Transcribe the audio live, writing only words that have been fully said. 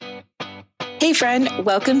Hey friend,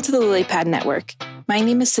 welcome to the LilyPad Network. My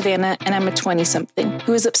name is Savannah and I'm a 20-something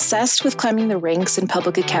who is obsessed with climbing the ranks in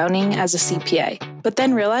public accounting as a CPA, but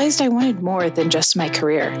then realized I wanted more than just my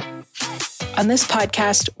career. On this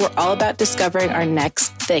podcast, we're all about discovering our next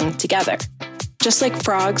thing together. Just like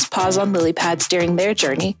frogs pause on lily pads during their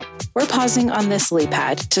journey, we're pausing on this lily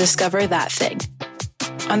pad to discover that thing.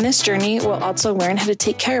 On this journey, we'll also learn how to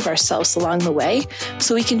take care of ourselves along the way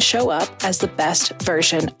so we can show up as the best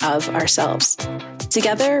version of ourselves.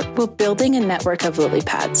 Together, we're building a network of lily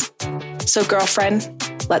pads. So girlfriend,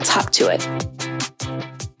 let's hop to it.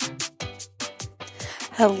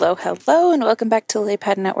 Hello, and welcome back to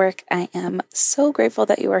LilyPad Network. I am so grateful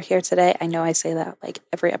that you are here today. I know I say that like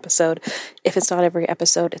every episode. If it's not every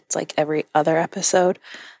episode, it's like every other episode.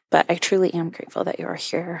 But I truly am grateful that you are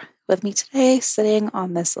here with me today, sitting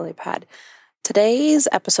on this lily pad. Today's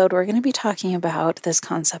episode, we're going to be talking about this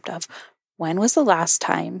concept of when was the last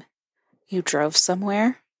time you drove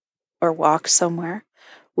somewhere or walked somewhere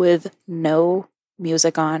with no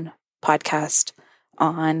music on, podcast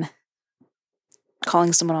on,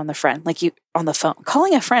 calling someone on the phone,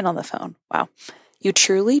 calling a friend on the phone. Wow. You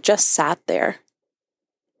truly just sat there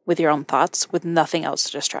with your own thoughts with nothing else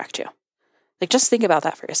to distract you. Like, just think about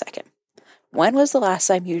that for a second. When was the last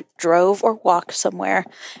time you drove or walked somewhere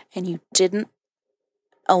and you didn't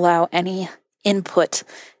allow any input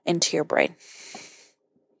into your brain?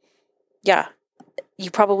 Yeah,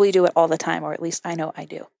 you probably do it all the time, or at least I know I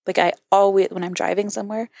do. Like, when I'm driving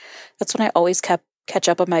somewhere, that's when I always catch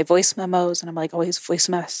up on my voice memos, and I'm like always voice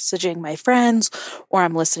messaging my friends, or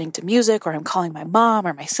I'm listening to music, or I'm calling my mom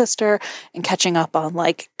or my sister and catching up on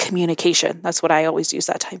like communication. That's what I always use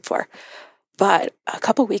that time for. But a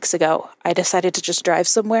couple weeks ago, I decided to just drive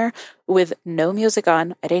somewhere with no music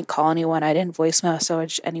on. I didn't call anyone. I didn't voice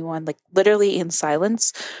message anyone, like literally in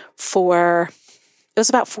silence it was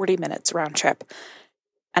about 40 minutes round trip.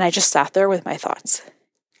 And I just sat there with my thoughts.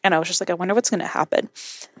 And I was just like, I wonder what's going to happen.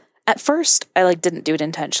 At first, I didn't do it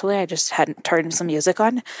intentionally. I just hadn't turned some music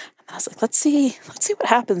on. And I was like, let's see what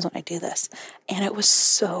happens when I do this. And it was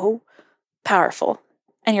so powerful.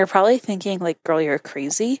 And you're probably thinking like, girl, you're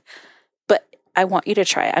crazy. But I want you to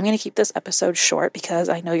try it. I'm going to keep this episode short because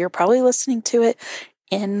I know you're probably listening to it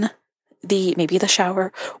in maybe the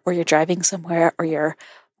shower, or you're driving somewhere, or you're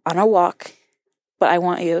on a walk. But I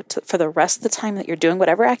want you to, for the rest of the time that you're doing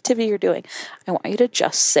whatever activity you're doing, I want you to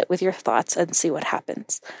just sit with your thoughts and see what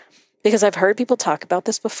happens. Because I've heard people talk about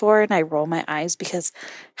this before and I roll my eyes because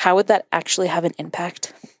how would that actually have an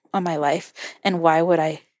impact on my life? And why would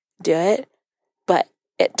I do it? But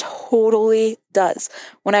it totally does.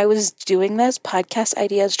 When I was doing this, podcast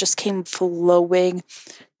ideas just came flowing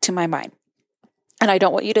to my mind. And I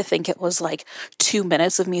don't want you to think it was like 2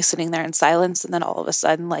 minutes of me sitting there in silence and then all of a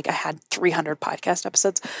sudden like I had 300 podcast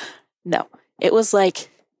episodes. No, it was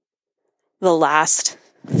like the last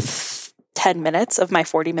 10 minutes of my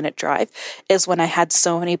 40-minute drive is when I had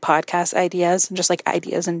so many podcast ideas and just like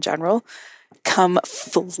ideas in general come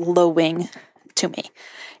flowing to me.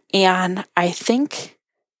 And I think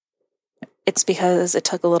it's because it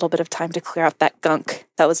took a little bit of time to clear out that gunk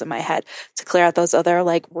that was in my head, to clear out those other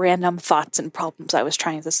like random thoughts and problems I was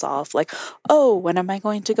trying to solve. Like, oh, when am I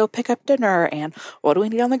going to go pick up dinner? And what do we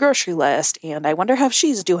need on the grocery list? And I wonder how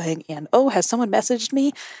she's doing. And oh, has someone messaged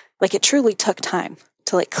me? Like, it truly took time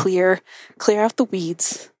to like clear out the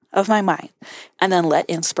weeds of my mind and then let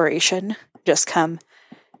inspiration just come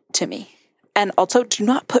to me. And also, do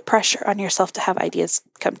not put pressure on yourself to have ideas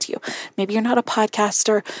come to you. Maybe you're not a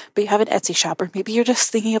podcaster, but you have an Etsy shop, or maybe you're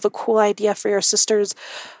just thinking of a cool idea for your sister's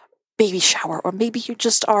baby shower, or maybe you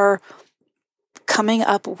just are coming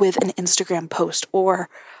up with an Instagram post, or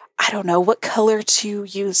I don't know what color to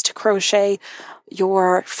use to crochet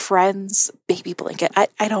your friend's baby blanket.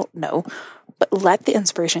 I don't know, but let the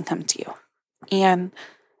inspiration come to you. And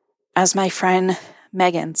as my friend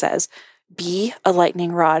Megan says, be a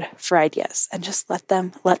lightning rod for ideas and just let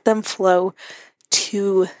them flow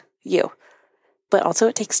to you. But also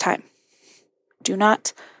it takes time. Do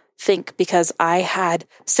not think because I had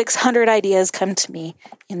 600 ideas come to me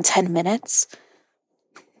in 10 minutes,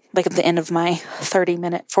 like at the end of my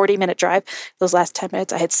 40-minute drive, those last 10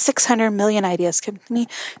 minutes, I had 600 million ideas come to me,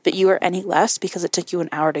 that you are any less because it took you an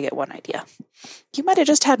hour to get one idea. You might have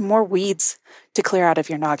just had more weeds to clear out of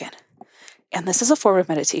your noggin. And this is a form of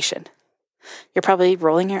meditation. You're probably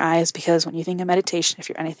rolling your eyes because when you think of meditation, if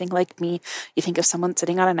you're anything like me, you think of someone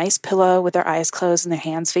sitting on a nice pillow with their eyes closed and their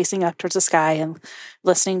hands facing up towards the sky and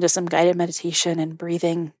listening to some guided meditation and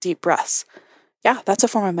breathing deep breaths. Yeah, that's a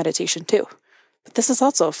form of meditation too. But this is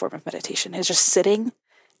also a form of meditation. It's just sitting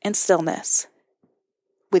in stillness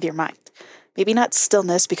with your mind. Maybe not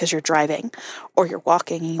stillness because you're driving or you're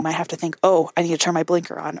walking and you might have to think, oh, I need to turn my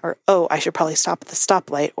blinker on, or, oh, I should probably stop at the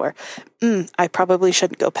stoplight, or, I probably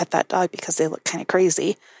shouldn't go pet that dog because they look kind of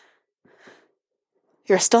crazy.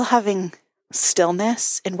 You're still having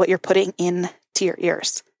stillness in what you're putting into your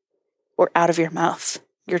ears or out of your mouth.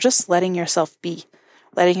 You're just letting yourself be.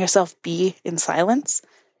 Letting yourself be in silence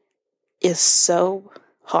is so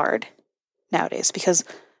hard nowadays because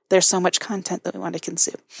there's so much content that we want to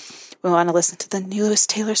consume. We want to listen to the newest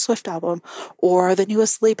Taylor Swift album or the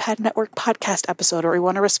newest LayPad Network podcast episode, or we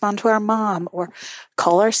want to respond to our mom or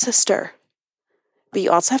call our sister. But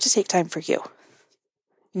you also have to take time for you.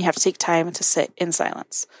 And you have to take time to sit in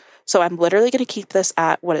silence. So I'm literally going to keep this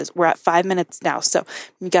at we're at 5 minutes now. So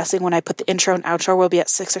I'm guessing when I put the intro and outro, we'll be at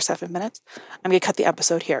 6 or 7 minutes. I'm going to cut the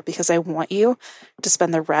episode here because I want you to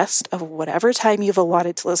spend the rest of whatever time you've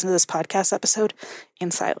allotted to listen to this podcast episode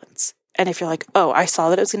in silence. And if you're like, oh, I saw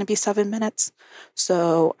that it was going to be 7 minutes,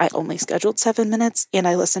 so I only scheduled 7 minutes and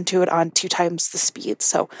I listened to it on 2 times the speed.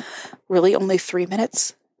 So really only 3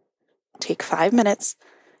 minutes. Take 5 minutes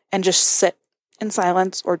and just sit in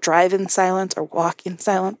silence or drive in silence or walk in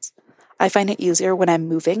silence. I find it easier when I'm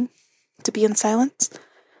moving to be in silence.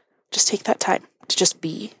 Just take that time to just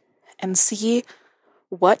be and see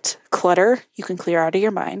what clutter you can clear out of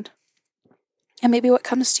your mind and maybe what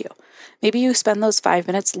comes to you. Maybe you spend those 5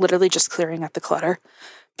 minutes literally just clearing out the clutter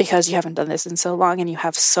because you haven't done this in so long and you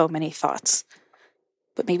have so many thoughts.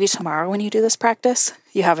 But maybe tomorrow when you do this practice,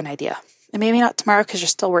 you have an idea. And maybe not tomorrow because you're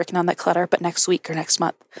still working on that clutter, but next week or next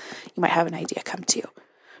month, you might have an idea come to you.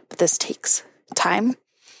 But this takes time,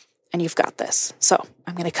 and you've got this. So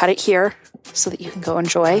I'm going to cut it here so that you can go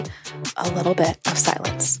enjoy a little bit of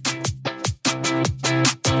silence.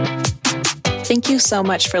 Thank you so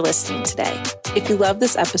much for listening today. If you love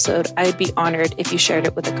this episode, I would be honored if you shared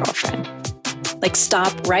it with a girlfriend. Like,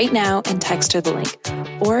 stop right now and text her the link,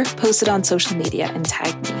 or post it on social media and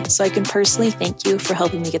tag me so I can personally thank you for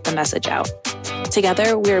helping me get the message out.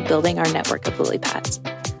 Together, we are building our network of lily pads.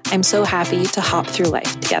 I'm so happy to hop through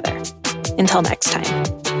life together. Until next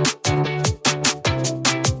time.